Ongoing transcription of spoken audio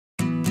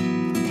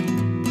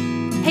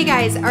Hey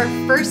guys, our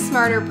first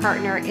Smarter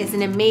partner is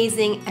an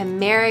amazing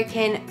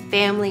American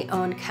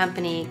family-owned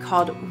company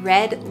called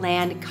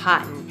RedLand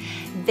Cotton.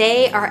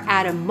 They are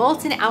out of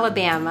Moulton,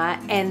 Alabama,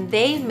 and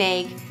they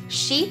make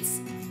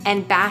sheets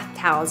and bath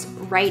towels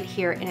right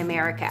here in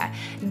America.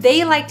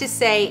 They like to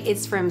say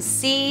it's from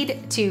seed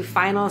to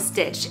final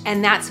stitch,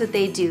 and that's what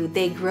they do.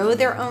 They grow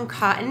their own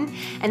cotton,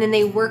 and then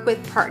they work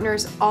with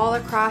partners all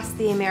across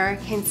the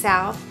American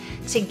South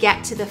to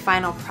get to the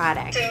final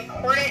product. It's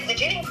important, the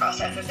ginning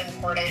process is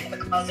important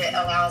because it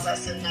allows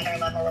us another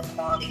level of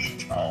quality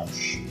control.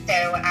 So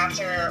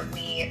after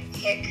we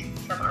pick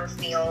from our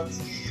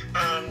fields,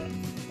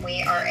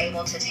 we are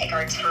able to take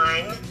our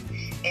time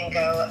and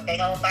go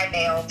bale by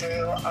bale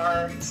through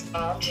our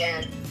small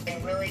gin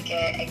and really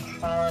get a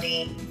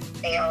quality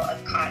bale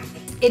of cotton.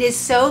 It is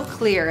so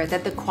clear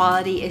that the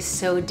quality is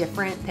so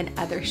different than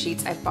other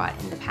sheets I've bought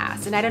in the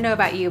past. And I don't know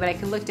about you, but I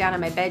can look down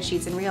on my bed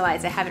sheets and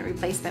realize I haven't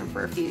replaced them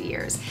for a few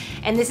years.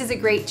 And this is a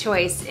great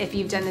choice if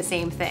you've done the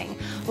same thing.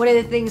 One of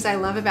the things I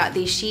love about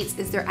these sheets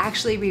is they're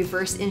actually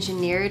reverse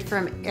engineered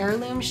from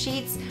heirloom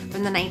sheets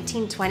from the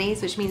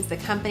 1920s, which means the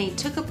company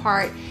took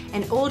apart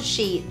an old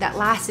sheet that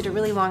lasted a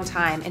really long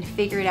time and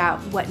figured out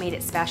what made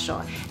it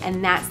special.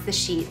 And that's the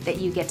sheet that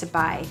you get to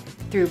buy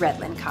through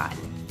RedLand Cotton.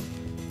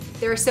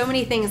 There are so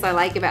many things I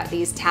like about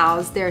these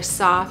towels. They're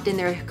soft and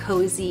they're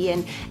cozy,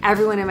 and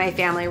everyone in my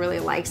family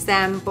really likes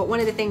them. But one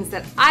of the things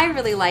that I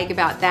really like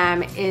about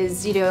them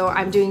is,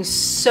 I'm doing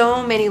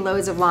so many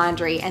loads of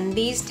laundry, and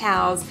these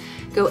towels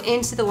go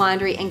into the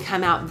laundry and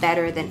come out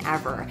better than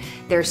ever.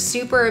 They're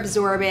super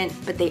absorbent,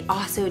 but they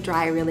also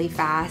dry really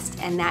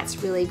fast, and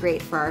that's really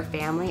great for our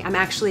family. I'm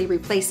actually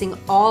replacing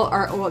all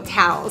our old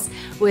towels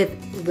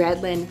with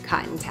RedLand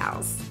cotton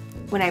towels.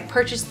 When I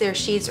purchase their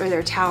sheets or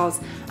their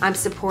towels, I'm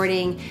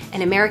supporting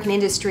an American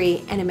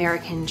industry and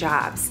American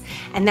jobs.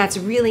 And that's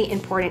really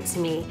important to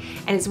me,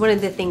 and it's one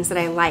of the things that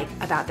I like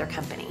about their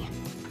company.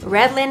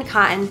 RedLand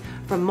Cotton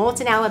from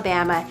Moulton,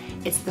 Alabama,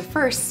 it's the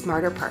first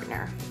Smarter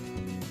partner.